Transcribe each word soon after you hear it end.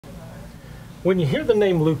When you hear the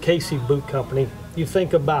name Lucchese Boot Company, you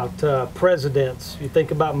think about presidents, you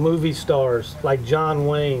think about movie stars like John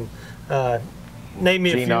Wayne, name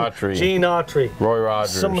me Gene Autry. Gene Autry. Roy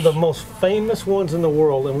Rogers. Some of the most famous ones in the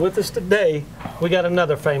world. And with us today, we got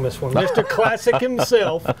another famous one. Mr. Classic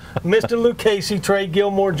himself, Mr. Lucchese, Trey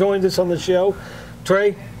Gilmore joins us on the show.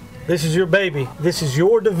 Trey, this is your baby. This is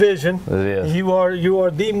your division. It is. You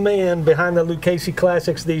are the man behind the Lucchese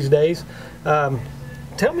Classics these days.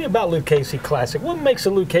 Tell me about Lucchese Classic. What makes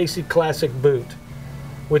a Lucchese Classic boot,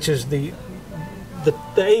 which is the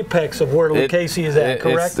apex of where Lucchese is at,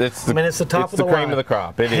 correct? It's I mean, it's the top of the line. It's the cream of the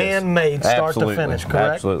crop. It is. Handmade start to finish,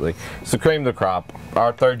 correct? Absolutely. It's the cream of the crop.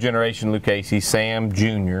 Our third generation Lucchese, Sam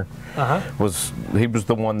Jr., was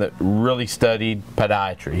the one that really studied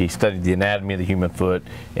podiatry. He studied the anatomy of the human foot,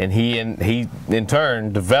 and he in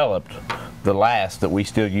turn developed the last that we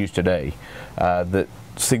still use today, that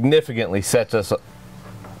significantly sets us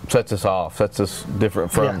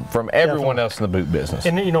different from everyone else in the boot business.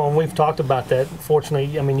 And you know, and we've talked about that.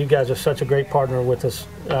 Fortunately, I mean, you guys are such a great partner with us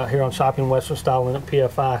here on Shopping Western Style and at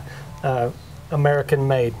PFI, American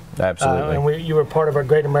Made. Absolutely. And you were part of our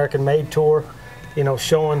Great American Made tour, you know,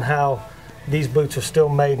 showing how these boots are still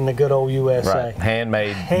made in the good old USA. Right.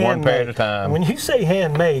 Handmade, one pair at a time. And when you say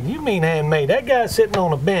handmade, you mean handmade. That guy's sitting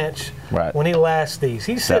on a bench when he lasts these.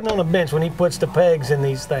 He's sitting on a bench when he puts the pegs in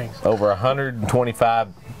these things. Over 125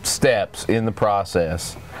 steps in the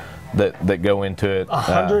process that go into it.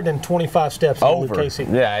 125 steps in Lucchese.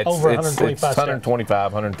 Yeah, it's over 125 it's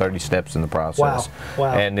 125, 130 steps in the process.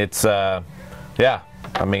 Wow. And it's yeah.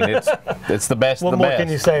 I mean, it's the best of the best. What more can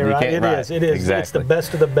you say, right? It is. Exactly. It's the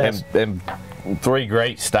best of the best. And three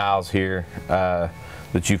great styles here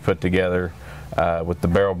that you've put together with the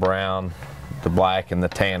barrel brown, the black, and the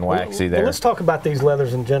tan waxy there. Well, let's talk about these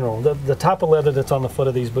leathers in general. The type of leather that's on the foot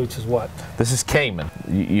of these boots is what? This is Caiman.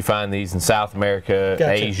 You find these in South America,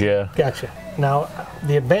 Asia. Gotcha. Now,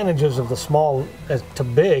 the advantages of the small to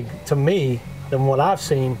big, to me, than what I've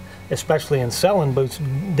seen, especially in selling boots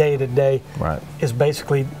day to day, is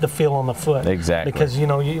basically the feel on the foot. Exactly. Because, you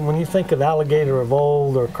know, when you think of alligator of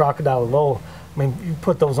old or crocodile of old, I mean, you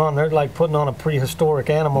put those on, they're like putting on a prehistoric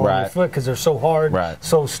animal on your foot because they're so hard,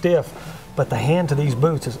 so stiff. But the hand to these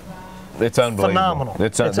boots is unbelievable. Phenomenal.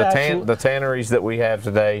 The tanneries that we have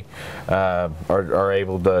today are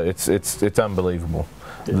able to. It's unbelievable.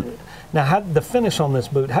 Now, how the finish on this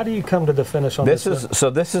boot? How do you come to the finish on this?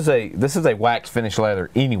 This is a wax finish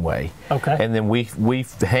leather anyway. Okay. And then we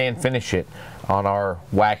hand finish it on our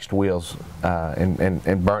waxed wheels and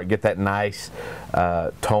get that nice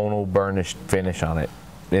tonal burnished finish on it.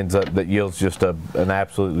 That yields just an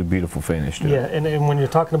absolutely beautiful finish. Yeah, and when you're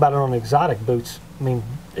talking about it on exotic boots, I mean,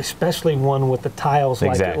 especially one with the tiles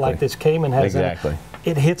like this Caiman has in it,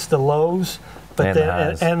 it hits the lows, but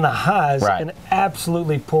and the highs, and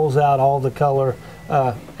absolutely pulls out all the color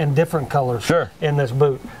and different colors in this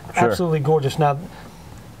boot. Absolutely gorgeous. Now,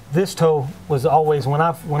 this toe was always, when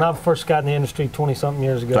I first got in the industry 20-something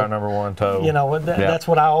years ago. It's our #1 toe. You know, that's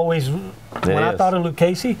what I always, when I thought of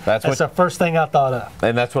Lucchese, that's the first thing I thought of.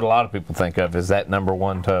 And that's what a lot of people think of, is that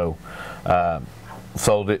 #1 toe.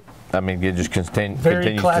 Sold it. I mean, it just continues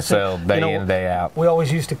to sell day in and day out. We always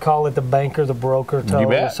used to call it the banker, the broker toe,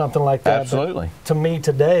 or something like that. Absolutely. But to me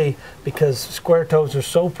today, because square toes are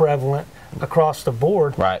so prevalent across the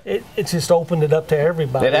board, it's just opened it up to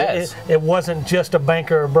everybody. It has. It wasn't just a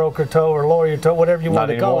banker or broker toe or lawyer toe, whatever you want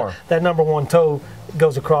to call it. That #1 toe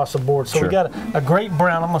goes across the board. So we got a great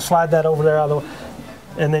brown. I'm going to slide that over there out of the way.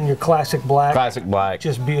 And then your classic black. Classic black.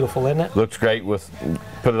 Just beautiful, isn't it? Looks great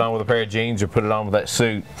put it on with a pair of jeans or put it on with that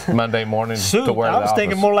suit Monday morning to wear to the office. I was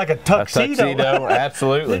thinking more like a tuxedo. A tuxedo,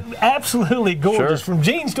 absolutely. Absolutely gorgeous. Sure. From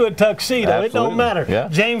jeans to a tuxedo, it don't matter. Yeah.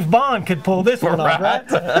 James Bond could pull this one off, right?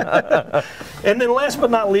 And then last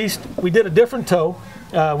but not least, we did a different toe.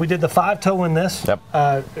 We did the 5-toe in this.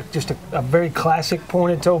 Just a very classic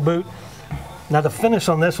pointed toe boot. Now the finish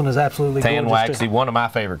on this one is absolutely tan gorgeous. Waxy, one of my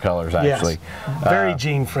favorite colors actually. Yes. Very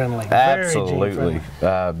jean friendly. Absolutely.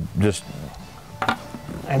 Just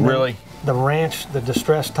and really the ranch, the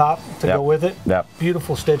distressed top to go with it.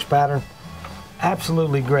 Beautiful stitch pattern.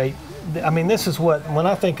 Absolutely great. I mean, this is what, when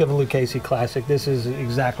I think of a Lucchese Classic, this is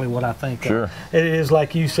exactly what I think of. It is,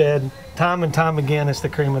 like you said, time and time again, it's the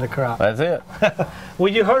cream of the crop. That's it.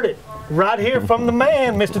 Well, you heard it right here from the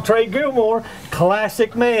man, Mr. Trey Gilmore,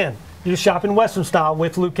 Classic Man. You're shopping Western Style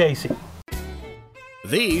with Lucchese.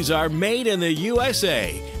 These are made in the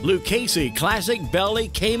USA. Lucchese Classic Belly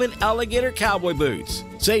Caiman Alligator Cowboy Boots.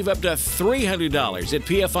 Save up to $300 at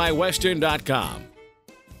PFIWestern.com.